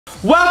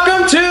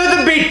Welcome to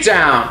the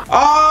beatdown.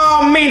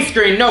 Oh, main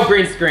screen, no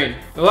green screen.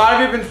 A lot of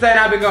you have been saying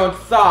I've been going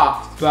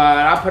soft, but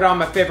I put on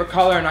my favorite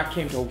color and I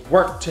came to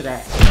work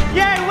today.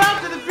 Yay,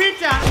 welcome to the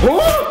beatdown.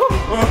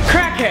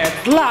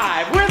 Crackheads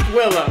live with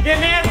Willam. Get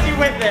nasty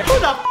with it. Who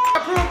the f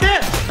approved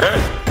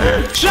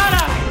this? Shut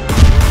up.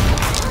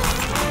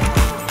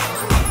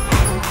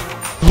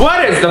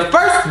 What is the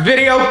first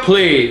video,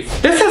 please?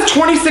 This has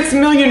 26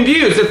 million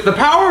views. It's the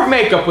power of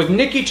makeup with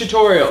Nikki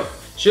Tutorials.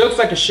 She looks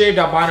like a shaved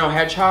albino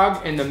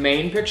hedgehog in the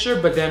main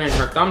picture, but then in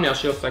her thumbnail,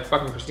 she looks like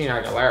fucking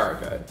Christina Aguilera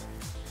could.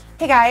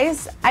 Hey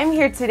guys, I'm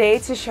here today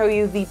to show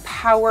you the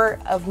power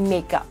of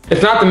makeup.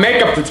 It's not the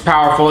makeup that's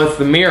powerful, it's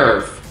the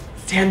mirrors.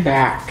 Stand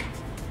back.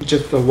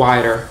 Just a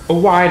wider,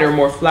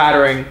 more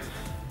flattering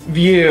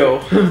view.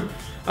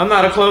 I'm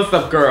not a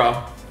close-up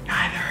girl.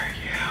 Neither are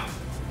you.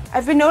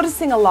 I've been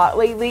noticing a lot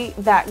lately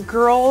that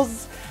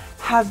girls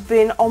have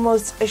been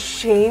almost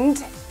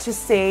ashamed to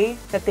say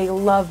that they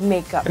love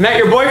makeup. And that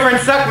your boyfriend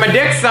sucked my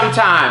dick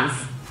sometimes.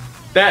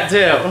 That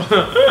too.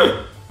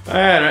 I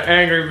had an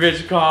angry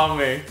bitch call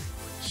me.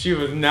 She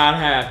was not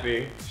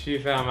happy. She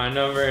found my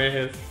number in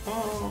his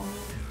phone.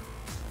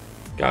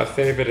 Gotta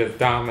save it as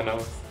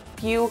dominoes.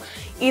 You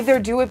either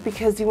do it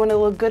because you want to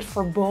look good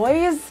for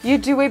boys, you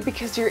do it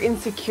because you're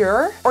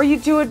insecure, or you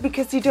do it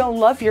because you don't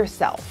love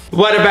yourself.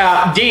 What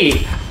about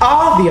D?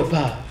 All the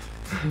above.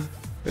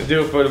 I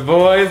do it for the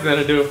boys, then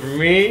I do it for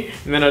me,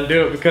 and then I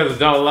do it because I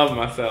don't love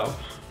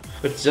myself.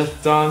 But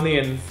just on the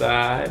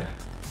inside.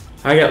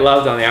 I get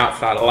loved on the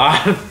outside a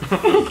lot.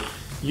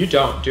 You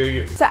don't, do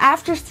you? So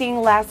after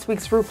seeing last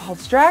week's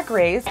RuPaul's Drag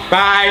Race...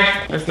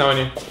 Bye! Nice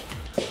knowing you.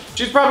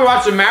 She's probably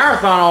watched a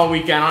marathon all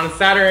weekend on a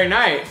Saturday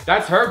night.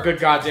 That's her good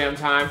goddamn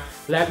time.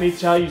 Let me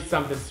tell you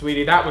something,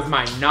 sweetie. That was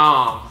my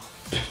nom.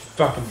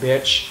 Fucking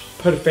bitch.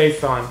 Put a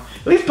face on.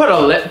 At least put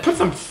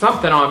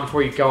something on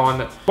before you go on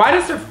the... Why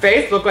does her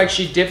face look like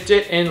she dipped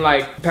it in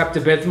like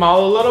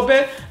Pepto-Bismol a little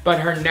bit, but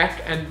her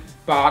neck and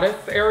bodice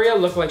area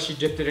look like she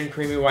dipped it in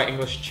creamy white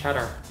English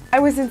cheddar? I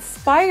was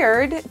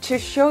inspired to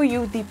show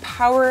you the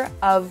power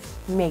of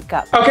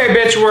makeup. Okay,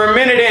 bitch, we're a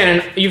minute in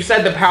and you've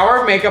said the power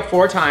of makeup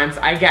 4 times.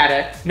 I get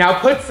it. Now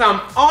put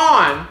some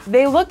on.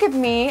 They look at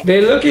me.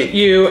 They look at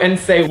you and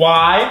say,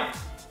 why?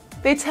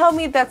 They tell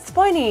me that's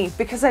funny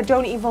because I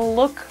don't even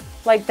look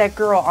like that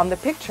girl on the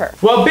picture.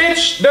 Well,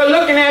 bitch, they're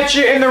looking at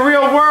you in the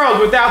real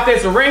world without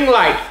this ring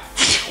light.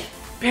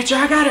 Bitch,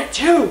 I got it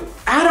too.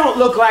 I don't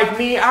look like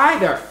me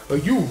either.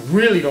 But you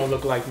really don't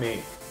look like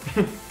me.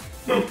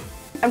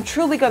 I'm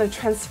truly gonna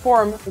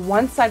transform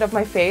one side of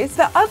my face.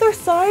 The other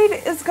side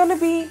is gonna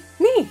be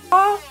me.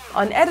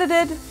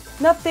 Unedited,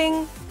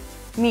 nothing,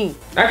 me.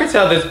 I can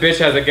tell this bitch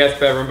has a guest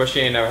bedroom, but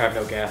she ain't never have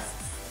no guests.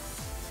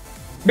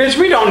 Bitch,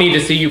 we don't need to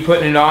see you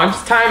putting it on.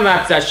 Just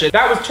time-lapse that shit.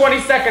 That was 20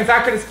 seconds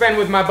I could spend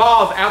with my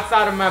balls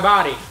outside of my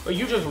body. But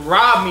you just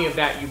robbed me of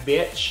that, you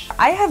bitch.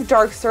 I have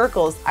dark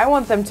circles. I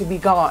want them to be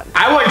gone.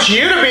 I want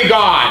you to be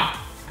gone.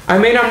 I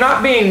mean, I'm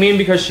not being mean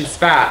because she's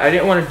fat. I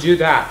didn't want to do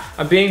that.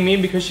 I'm being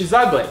mean because she's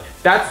ugly.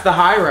 That's the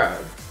high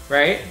road,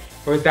 right?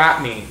 Or is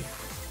that mean?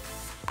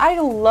 I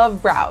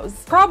love brows.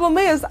 Problem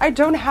is, I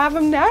don't have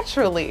them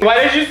naturally.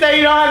 What did you say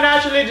you don't have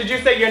naturally? Did you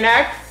say your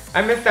neck?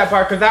 I missed that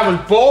part because I was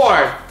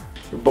bored.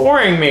 You're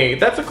boring me.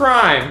 That's a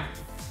crime.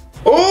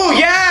 Ooh,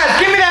 yes!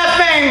 Give me that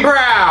fang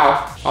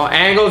brow! All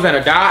angles and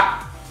a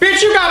dot.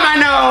 Bitch, you got my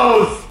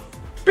nose!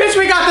 Bitch,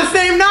 we got the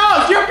same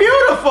nose! You're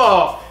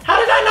beautiful! How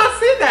did I not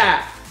see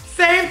that?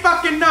 Same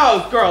fucking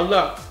nose. Girl,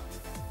 look.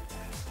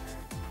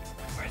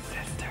 We're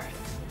sisters.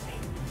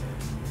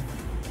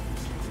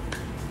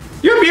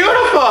 You're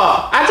beautiful!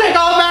 I take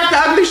all back the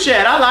ugly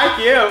shit. I like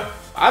you.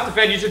 I'll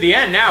defend you to the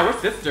end now. We're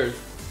sisters.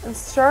 And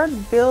start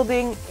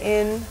building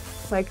in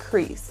my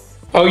crease.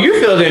 Oh, you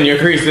filled in your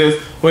creases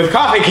with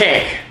coffee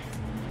cake.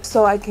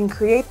 So I can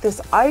create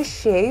this eye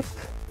shape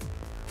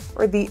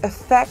or the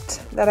effect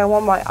that I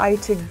want my eye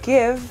to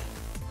give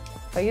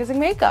by using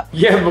makeup.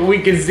 Yeah, but we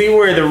can see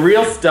where the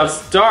real stuff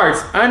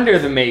starts under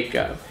the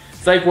makeup.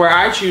 It's like where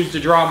I choose to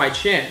draw my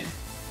chin.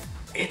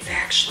 It's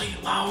actually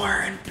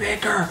lower and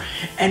bigger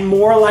and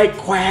more like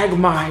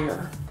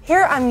Quagmire.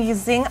 Here I'm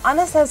using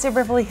Anastasia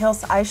Beverly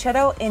Hills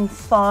eyeshadow in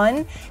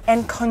Fawn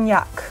and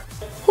Cognac.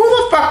 Who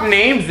the fuck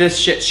names this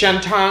shit?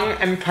 Shantang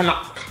and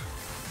Kanak.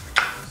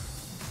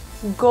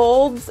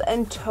 Golds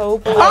and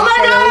taupe eyeshadows Oh my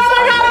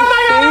god, are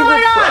my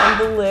favorite on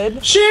the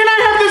lid. She and I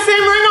have the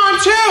same ring on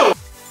too!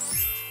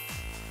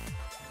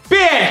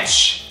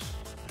 Bitch!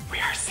 We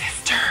are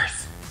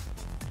sisters.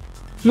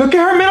 Look at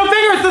her middle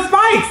finger, it's the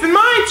spikes, and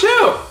mine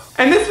too!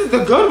 And this is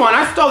the good one,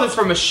 I stole this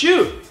from a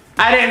shoot.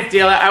 I didn't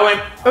steal it, I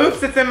went,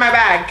 oops, it's in my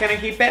bag, can I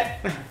keep it?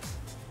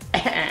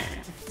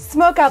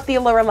 Smoke out the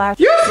lower lash.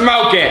 You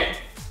smoke it!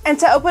 And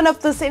to open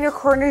up those inner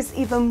corners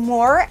even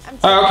more,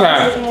 I'm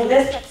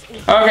okay.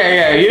 Okay,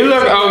 yeah, you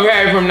look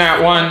okay from that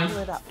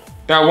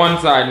one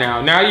side now.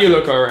 Now you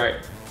look alright.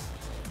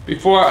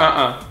 Before,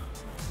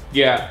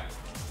 yeah.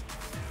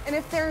 And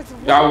if there's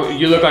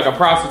you look like a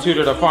prostitute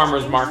at a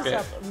farmer's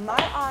market.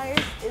 My eyes,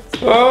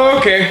 it's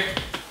okay.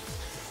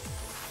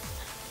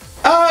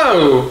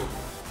 Oh!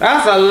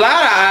 That's a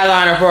lot of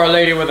eyeliner for a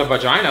lady with a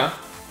vagina.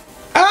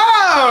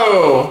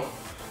 Oh!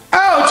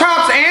 Oh,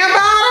 tops and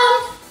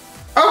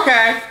bottoms?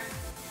 Okay.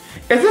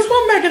 Is this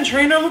what Meghan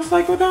Trainor looks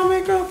like without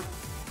makeup?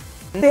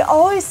 They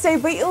always say,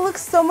 but you look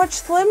so much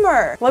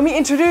slimmer. Let me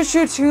introduce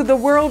you to the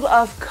world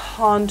of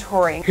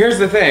contouring. Here's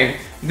the thing.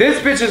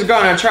 This bitch is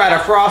gonna try to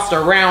frost a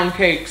round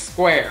cake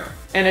square.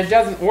 And it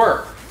doesn't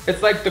work.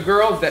 It's like the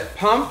girls that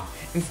pump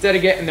instead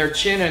of getting their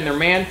chin and their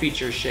man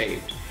features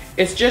shaved.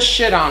 It's just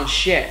shit on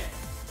shit.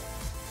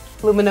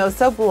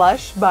 Luminosa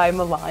Blush by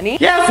Milani.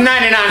 Yes,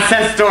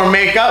 99-cent store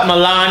makeup,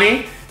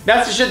 Milani.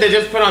 That's the shit they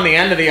just put on the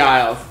end of the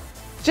aisles.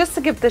 Just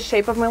to give the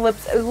shape of my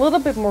lips a little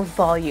bit more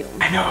volume.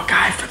 I know a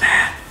guy for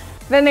that.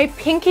 Then a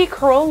pinky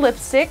curl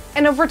lipstick,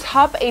 and over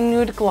top a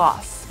nude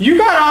gloss. You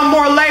got on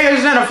more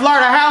layers than a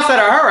Florida house at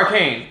a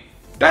hurricane.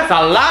 That's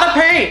a lot of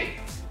paint.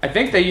 I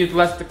think they used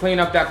less to clean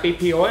up that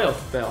BP oil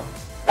spill.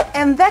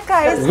 And that,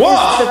 guys, is the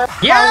Whoa! power.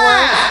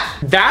 Yeah!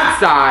 That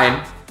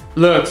side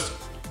looks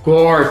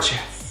gorgeous.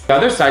 The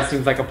other side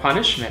seems like a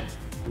punishment.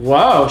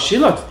 Whoa, she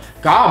looks,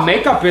 God,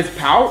 makeup is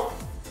power.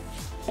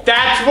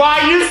 That's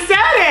why you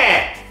said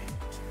it!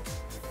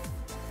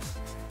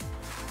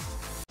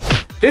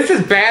 This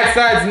is Bad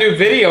Side's new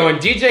video, and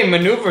DJ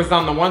maneuvers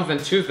on the ones and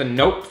twos and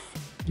nopes.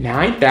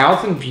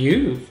 9,000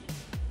 views.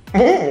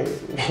 Oh.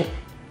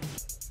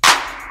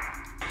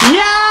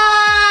 Yes!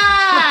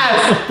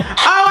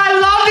 Oh, I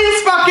love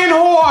these fucking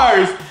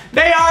whores.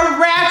 They are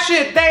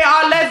ratchet. They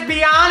are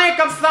lesbianic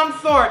of some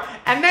sort.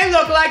 And they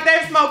look like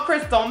they smoke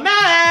crystal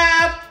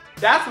meth.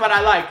 That's what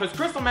I like, because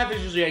crystal meth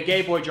is usually a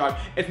gay boy drug.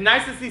 It's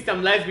nice to see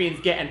some lesbians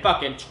getting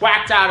fucking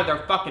twacked out of their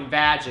fucking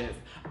vages.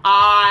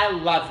 I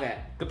love it.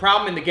 The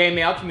problem in the gay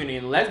male community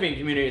and the lesbian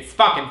community, it's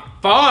fucking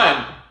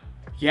fun.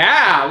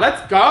 Yeah,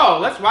 let's go.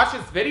 Let's watch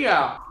this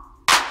video.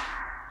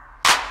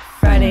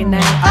 Friday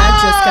night, I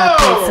just got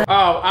pizza.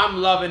 Oh,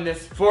 I'm loving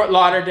this Fort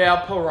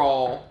Lauderdale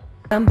parole.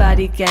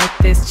 Somebody get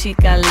this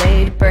chica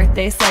laid.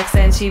 Birthday sex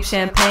and cheap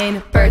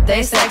champagne.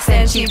 Birthday sex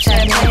and cheap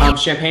champagne.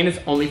 Champagne is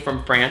only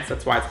from France.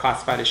 That's why it's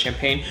classified as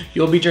champagne.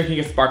 You'll be drinking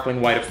a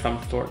sparkling white of some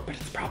sort, but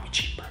it's probably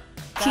cheaper.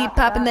 Keep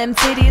popping them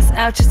titties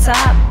out your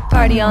top.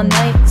 Party all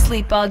night,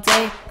 sleep all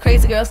day.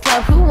 Crazy Girls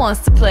Club, who wants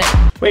to play?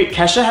 Wait,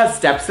 Kesha has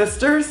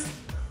stepsisters?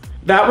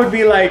 That would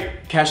be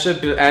like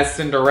Kesha as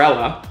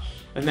Cinderella,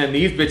 and then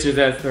these bitches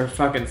as their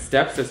fucking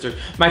stepsisters.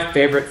 My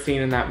favorite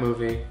scene in that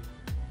movie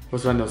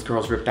was when those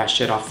girls ripped that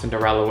shit off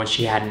Cinderella when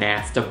she hadn't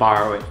asked to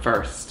borrow it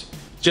first.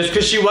 Just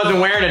because she wasn't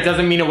wearing it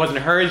doesn't mean it wasn't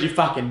hers, you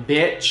fucking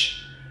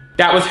bitch.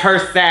 That was her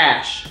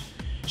sash.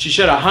 She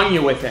should have hung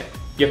you with it,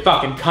 you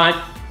fucking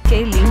cunt.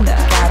 Que linda,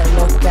 gotta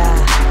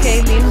loca.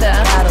 Que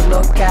linda, gotta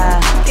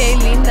loca. Que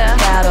linda,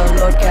 gotta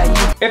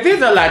loca. If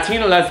these are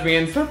Latina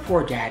lesbians, they're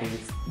poor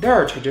daddies.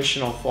 They're a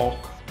traditional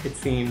folk, it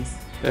seems.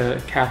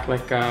 The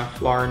Catholic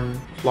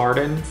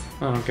Floridans.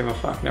 I don't give a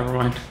fuck, never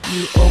mind.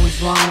 You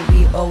always wrong,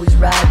 we always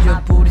ride.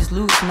 Your booty's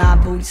loose, my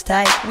booty's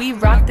tight. We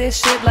rock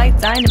this shit like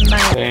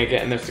dynamite. They ain't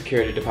getting their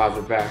security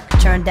deposit back.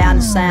 Turn down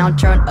the sound,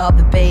 turn up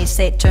the bass.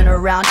 Say turn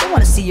around, don't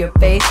wanna see your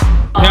face.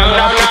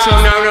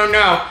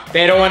 No.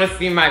 They don't want to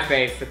see my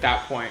face at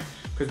that point.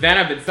 Because then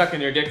I've been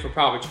sucking your dick for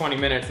probably 20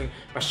 minutes and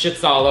my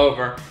shit's all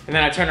over. And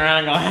then I turn around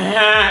and go,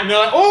 and they're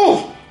like,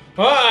 oh!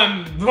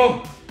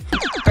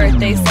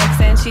 Birthday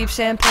sex and cheap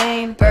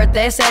champagne.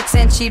 Birthday sex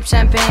and cheap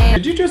champagne.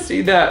 Did you just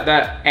see that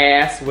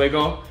ass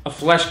wiggle? A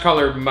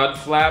flesh-colored mud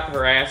flap,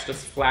 her ass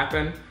just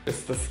flapping.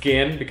 Just the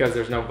skin because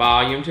there's no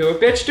volume to it.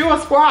 Bitch, do a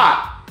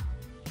squat.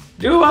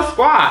 Do a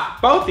squat.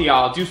 Both of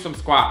y'all do some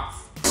squats.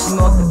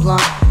 Smoke the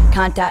blunt,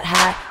 contact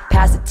high.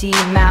 Pass the tea,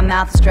 my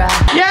mouth is dry.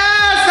 Yes,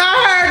 I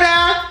heard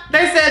that.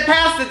 They said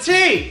pass the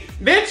tea.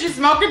 Bitch, you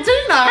smoking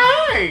tea now,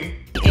 hey.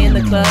 In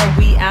the club,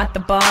 we at the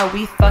bar,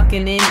 we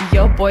fucking in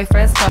your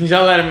boyfriend's car.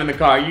 Don't let him in the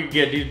car. You can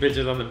get these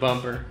bitches on the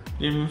bumper.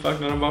 You ever been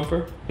fucking on a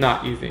bumper?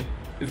 Not easy.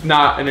 It's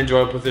not an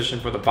enjoyable position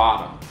for the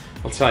bottom.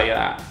 I'll tell you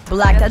that.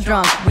 Black that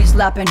drunk, we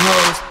slapping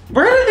hoes.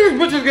 Where did these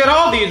bitches get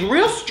all these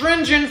real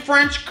stringent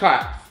French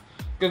cuts?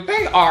 Because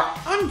they are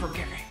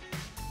unforgiving.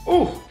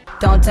 Ooh.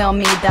 Don't tell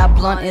me that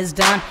blunt is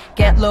done.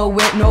 Get low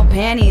with no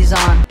panties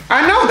on.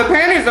 I know, the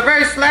panties are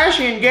very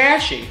slashy and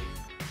gashy.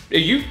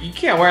 You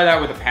can't wear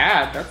that with a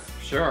pad, that's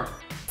for sure.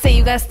 Say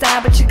you got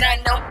style, but you got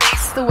no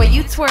bass. The way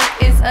you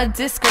twerk is a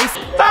disgrace.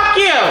 Fuck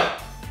you!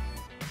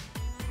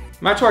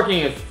 My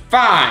twerking is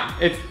fine.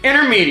 It's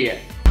intermediate.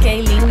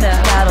 Que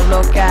linda, gotta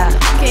loca.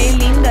 Que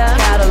linda,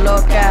 gotta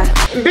loca.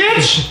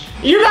 Bitch!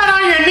 You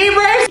got on your knee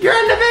brace? You're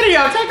in the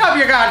video. Take off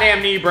your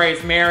goddamn knee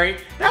brace, Mary.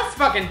 That's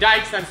fucking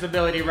dyke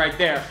sensibility right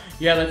there.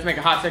 Yeah, let's make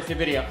a hot, sexy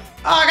video.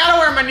 Oh, I gotta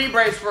wear my knee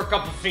brace for a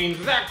couple scenes.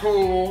 Is that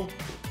cool?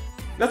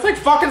 That's like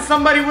fucking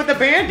somebody with a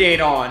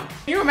Band-Aid on. Can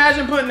you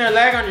imagine putting their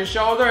leg on your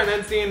shoulder and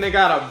then seeing they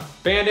got a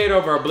Band-Aid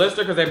over a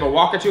blister because they've been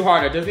walking too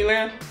hard at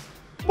Disneyland?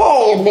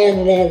 Whoa, whoa,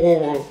 whoa,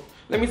 whoa.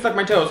 Let me suck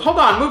my toes. Hold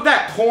on, move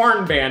that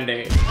corn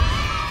Band-Aid.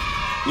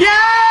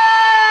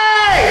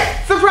 Yay!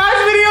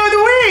 Surprise video of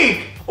the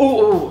week!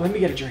 Ooh, let me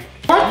get a drink.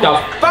 What the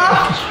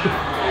fuck?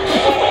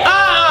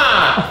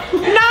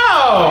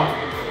 No!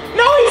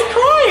 No, he's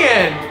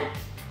crying!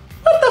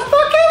 What the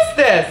fuck is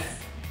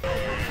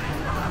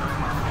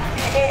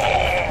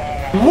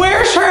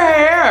Where's her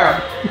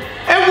hair?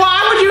 And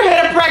why would you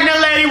hit a pregnant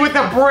lady with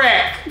a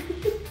brick?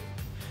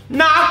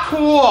 Not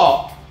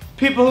cool.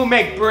 People who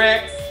make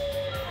bricks.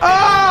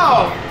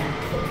 Oh!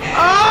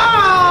 Oh!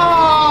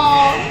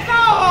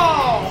 No!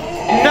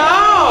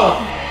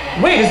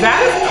 No! Wait, is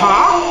that his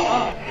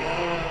cock?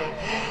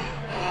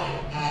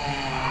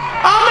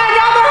 Oh my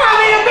God, they're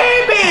having a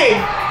baby!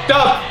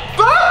 The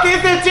fuck?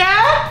 Is it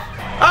dead?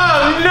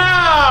 Oh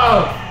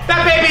no!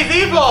 That baby's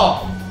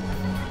evil!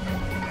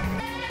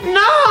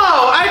 No!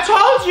 I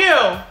told you!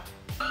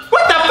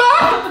 What the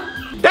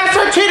fuck? That's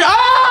her kid.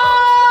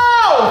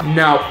 Oh!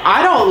 No,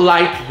 I don't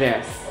like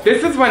this.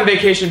 This is when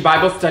Vacation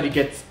Bible Study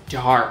gets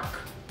dark.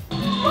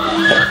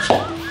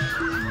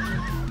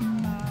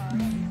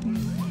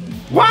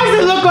 Why does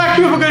it look like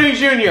Cuba Gooding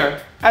Jr.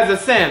 as a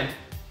sim?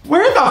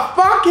 Where the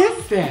fuck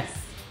is this?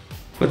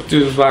 Let's do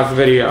this last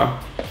video.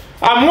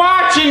 I'm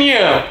watching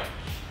you!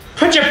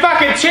 Put your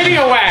fucking titty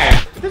away!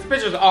 This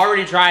bitch has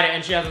already tried it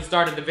and she hasn't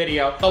started the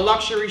video. The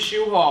luxury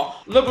shoe haul.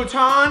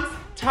 Louboutins,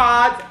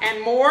 Todds,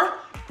 and more.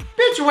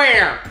 Bitch,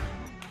 where?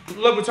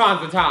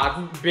 Louboutins and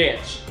Todds,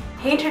 bitch.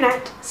 Hey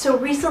internet, so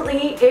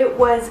recently it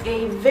was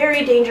a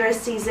very dangerous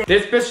season.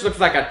 This bitch looks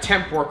like a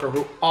temp worker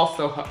who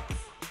also hooks.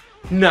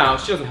 No,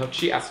 she doesn't hook,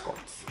 she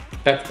escorts.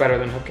 That's better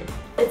than hooking.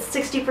 It's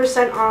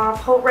 60%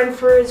 off. Holt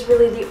Renfrew is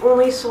really the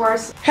only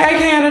source Hey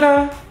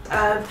Canada!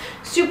 of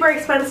super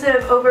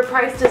expensive,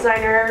 overpriced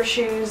designer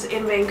shoes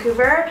in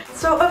Vancouver.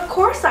 So of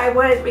course I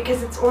went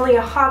because it's only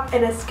a hop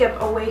and a skip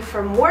away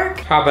from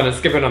work. Hopping and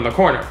skipping on the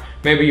corner.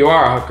 Maybe you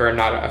are a hooker and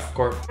not an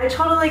escort. I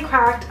totally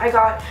cracked. I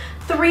got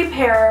 3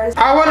 pairs.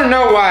 I want to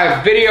know why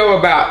a video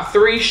about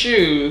 3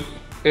 shoes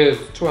is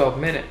 12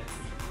 minutes.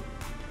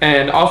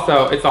 And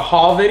also, it's a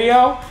haul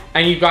video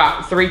and you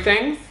got 3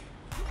 things.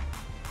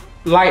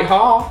 Light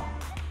haul.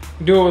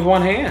 Do it with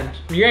one hand.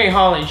 You ain't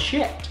hauling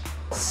shit.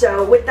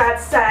 So with that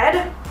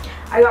said,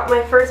 I got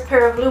my first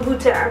pair of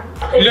Louboutins.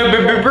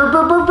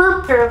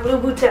 Pair of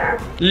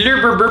Louboutins.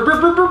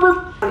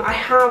 I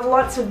have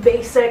lots of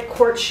basic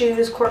court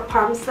shoes, court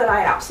pumps that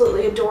I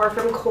absolutely adore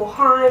from Cole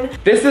Haan.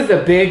 This is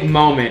a big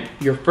moment,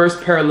 your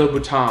first pair of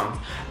Louboutins,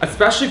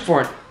 especially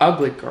for an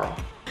ugly girl.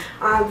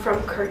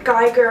 From Kurt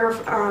Geiger,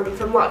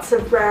 from lots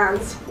of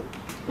brands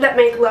that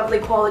make lovely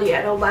quality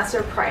at a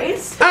lesser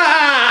price. She's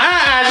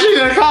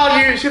gonna call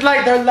you, she's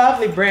like, they're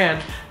lovely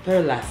brand,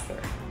 they're lesser.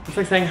 It's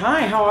like saying,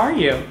 hi, how are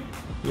you?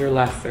 You're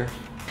lesser.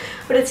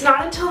 But it's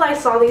not until I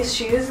saw these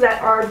shoes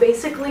that are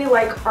basically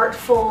like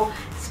artful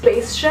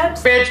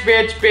spaceships. Bitch,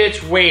 bitch,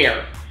 bitch,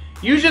 where?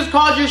 You just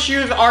called your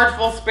shoes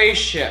artful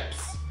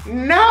spaceships.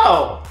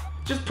 No!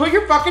 Just put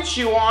your fucking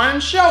shoe on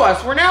and show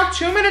us. We're now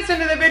 2 minutes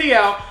into the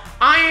video.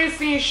 I ain't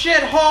seen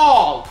shit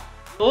hauled.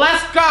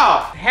 Let's go.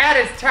 Head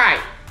is tight.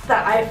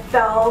 That I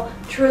fell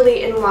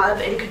truly in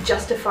love and could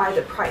justify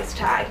the price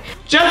tag.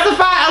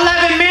 Justify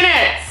 11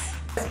 minutes!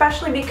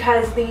 Especially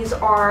because these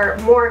are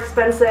more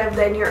expensive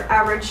than your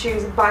average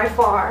shoes by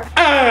far.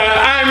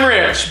 I'm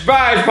rich,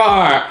 by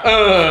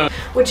far.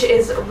 Which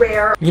is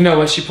rare. You know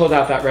what, she pulled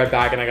out that red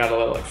bag and I got a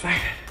little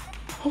excited.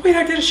 Oh wait,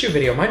 I did a shoe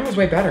video. Mine was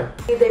way better.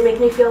 They make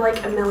me feel like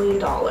 $1 million.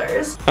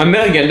 $1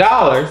 million?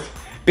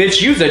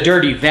 Bitch, use a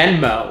dirty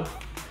Venmo.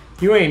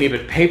 You ain't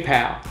even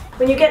PayPal.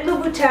 When you get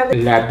Louboutin.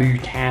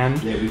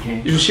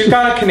 Louboutin. She's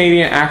got a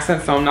Canadian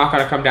accent, so I'm not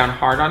gonna come down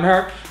hard on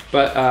her.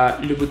 But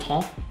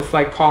Louboutin. It's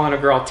like calling a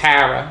girl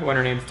Tara when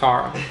her name's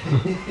Tara.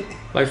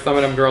 Like some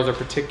of them girls are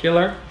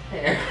particular.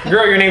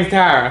 Girl, your name's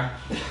Tara.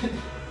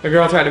 The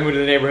girl tried to move to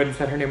the neighborhood and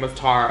said her name was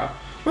Tara.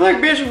 We're like,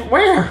 bitch,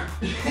 where?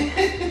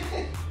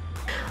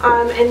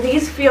 And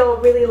these feel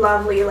really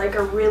lovely, like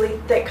a really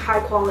thick,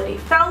 high quality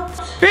felt.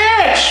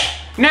 Bitch!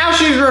 Now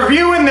she's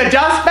reviewing the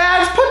dust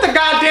bags? Put the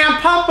goddamn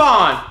pump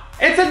on.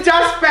 It's a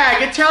dust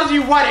bag. It tells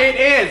you what it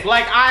is,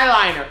 like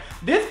eyeliner.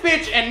 This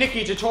bitch and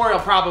Nikki Tutorial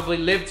probably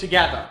live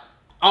together.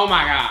 Oh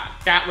my God,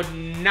 that would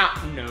not,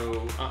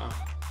 no,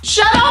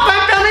 Shut up,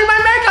 I'm filming my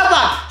makeup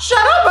vlog. Shut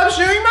up, I'm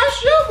shooting my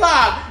shoe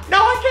vlog. No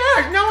one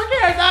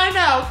cares, I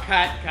know.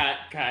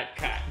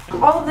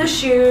 Cut. All of the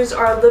shoes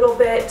are a little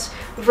bit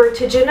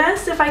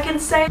vertiginous, if I can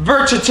say.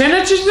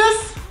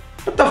 Vertiginous?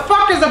 What the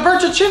fuck is a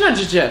vertiginous?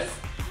 Is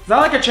that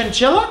like a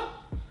chinchilla?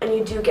 And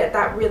you do get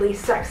that really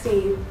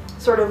sexy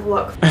sort of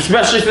look.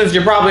 Especially since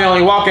you're probably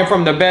only walking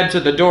from the bed to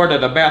the door to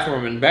the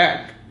bathroom and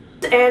back.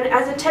 And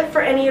as a tip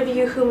for any of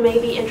you who may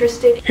be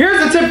interested.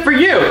 Here's a tip for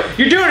you.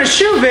 You're doing a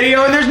shoe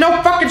video and there's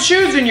no fucking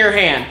shoes in your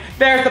hand.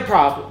 There's the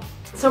problem.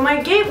 So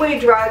my gateway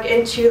drug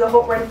into the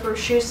Holt Renfrew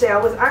shoe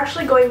sale was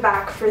actually going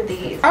back for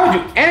these. I would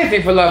do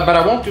anything for love, but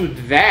I won't do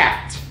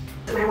that.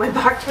 And I went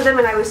back for them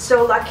and I was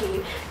so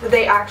lucky that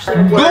they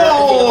actually were.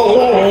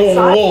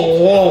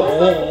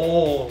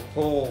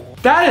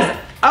 That is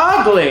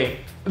ugly.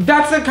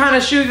 That's the kind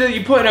of shoe that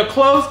you put in a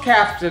closed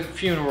casket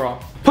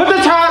funeral. Put the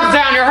tops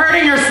down, you're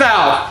hurting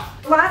yourself.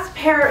 Last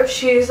pair of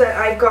shoes that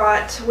I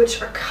got,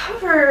 which are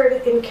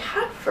covered in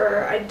cat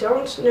fur, I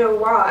don't know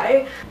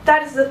why.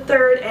 That is the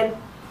third and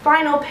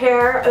final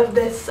pair of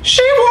this.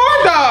 She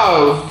wore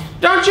those!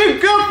 Don't you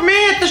gook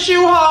me at the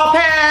shoe haul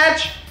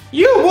page!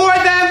 You wore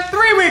them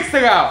 3 weeks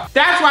weeks ago.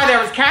 That's why there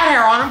was cat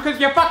hair on them, because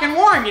you fucking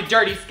wore them, you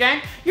dirty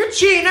skank. You're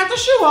cheating at the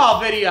shoe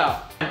haul video.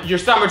 Your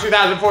summer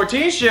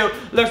 2014 shoe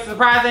looks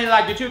surprisingly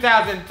like your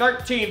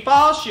 2013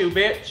 fall shoe,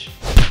 bitch.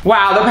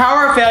 Wow, the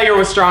power of failure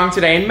was strong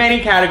today in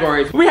many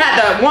categories. We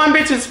had the one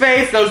bitch's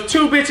face, those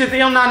two bitches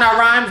ill not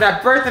rhymes,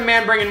 that birthing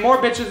man bringing more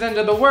bitches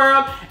into the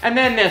world, and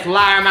then this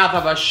liar mouth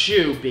of a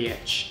shoe,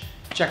 bitch.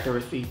 Check the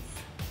receipts.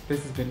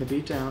 This has been the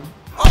Beatdown.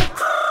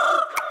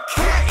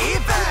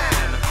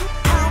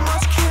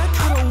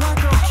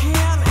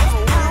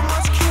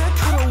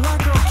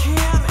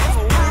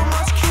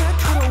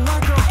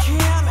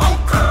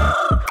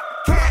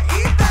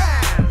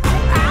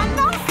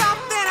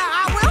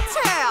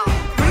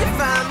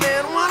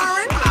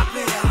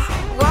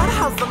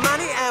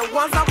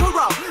 Once I put